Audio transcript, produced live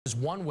is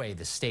one way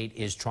the state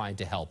is trying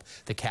to help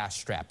the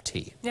cash-strapped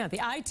T. Yeah,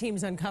 the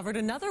I-Team's uncovered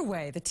another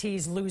way the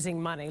T's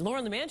losing money.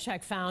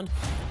 Leamanczyk found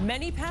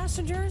many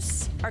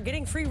passengers are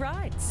getting free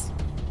rides.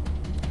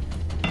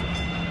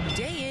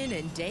 Day in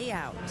and day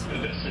out.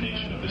 The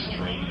destination of this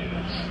train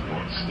is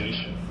North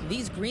Station.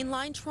 These Green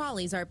Line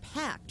trolleys are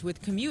packed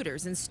with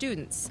commuters and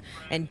students.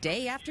 And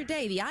day after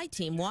day, the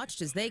I-Team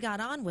watched as they got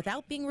on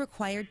without being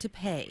required to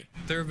pay.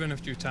 There have been a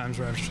few times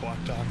where I've just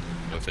walked on.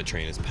 If a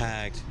train is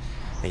packed,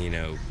 and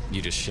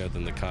you just show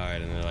them the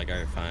card and they're like, all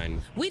right,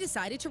 fine. We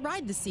decided to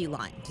ride the C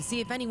Line to see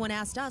if anyone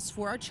asked us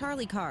for our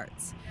Charlie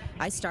cards.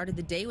 I started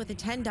the day with a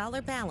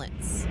 $10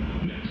 balance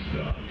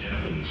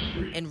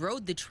and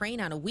rode the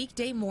train on a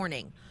weekday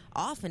morning,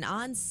 off and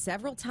on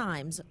several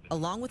times.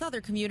 Along with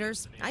other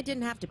commuters, I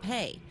didn't have to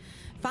pay.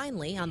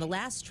 Finally, on the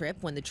last trip,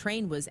 when the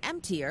train was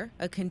emptier,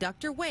 a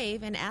conductor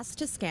waved and asked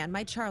to scan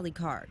my Charlie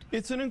card.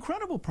 It's an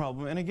incredible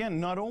problem, and again,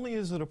 not only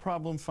is it a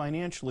problem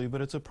financially,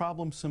 but it's a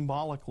problem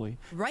symbolically.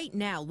 Right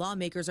now,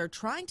 lawmakers are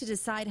trying to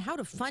decide how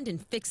to fund and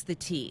fix the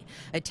T,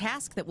 a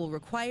task that will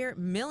require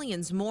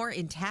millions more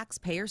in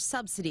taxpayer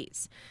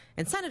subsidies.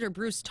 And Senator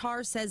Bruce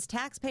Tarr says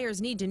taxpayers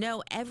need to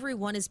know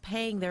everyone is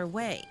paying their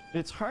way.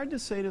 It's hard to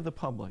say to the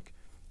public,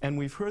 and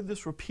we've heard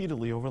this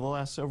repeatedly over the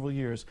last several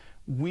years,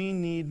 we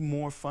need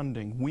more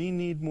funding, we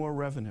need more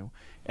revenue.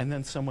 And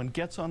then someone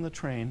gets on the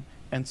train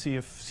and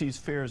sees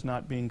fares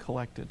not being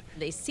collected.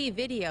 They see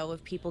video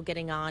of people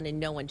getting on and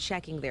no one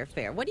checking their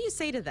fare. What do you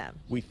say to them?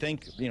 We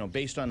think,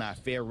 based on our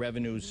fare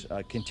revenues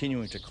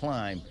continuing to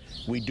climb,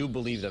 we do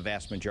believe the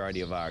vast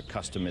majority of our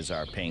customers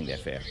are paying their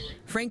fare.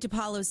 Frank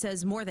DiPaolo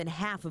says more than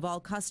half of all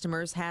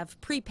customers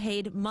have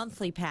prepaid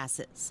monthly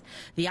passes.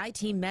 The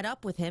I-Team met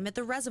up with him at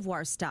the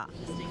reservoir stop.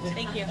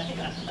 Thank you.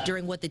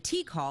 During what the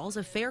T calls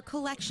a fare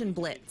collection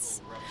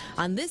blitz.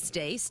 On this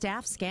day,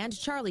 staff scanned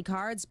Charlie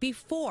cards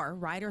before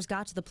riders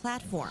got to the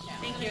platform.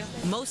 Thank you.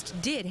 Most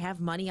did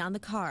have money on the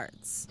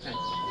cards.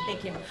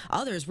 Thank you.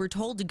 Others were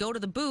told to go to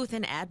the booth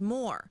and add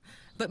more.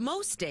 But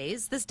most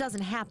days, this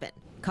doesn't happen.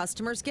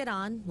 Customers get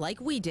on,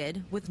 like we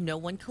did, with no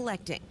one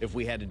collecting. If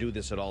we had to do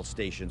this at all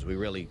stations, we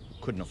really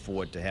couldn't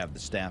afford to have the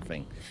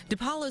staffing.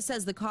 DiPaolo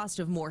says the cost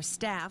of more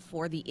staff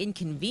or the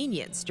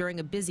inconvenience during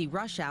a busy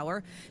rush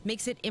hour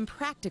makes it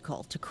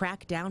impractical to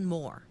crack down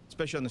more.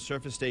 Especially on the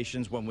surface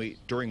stations,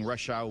 during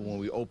rush hour, when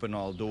we open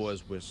all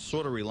doors, we're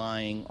sort of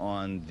relying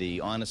on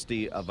the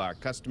honesty of our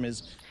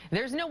customers.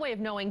 There's no way of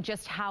knowing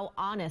just how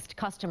honest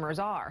customers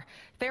are.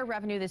 Fare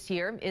revenue this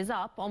year is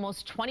up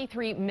almost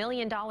 $23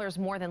 million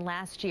more than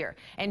last year.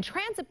 And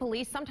transit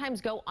police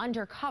sometimes go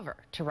undercover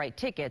to write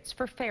tickets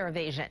for fare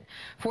evasion.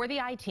 For the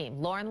I-Team,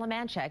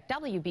 Leamanczyk,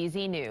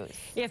 WBZ News.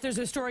 If there's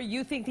a story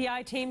you think the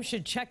I-Team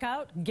should check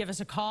out, give us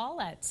a call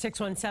at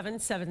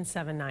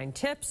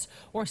 617-779-TIPS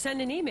or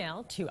send an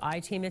email to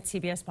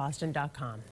iteam@cbsboston.com.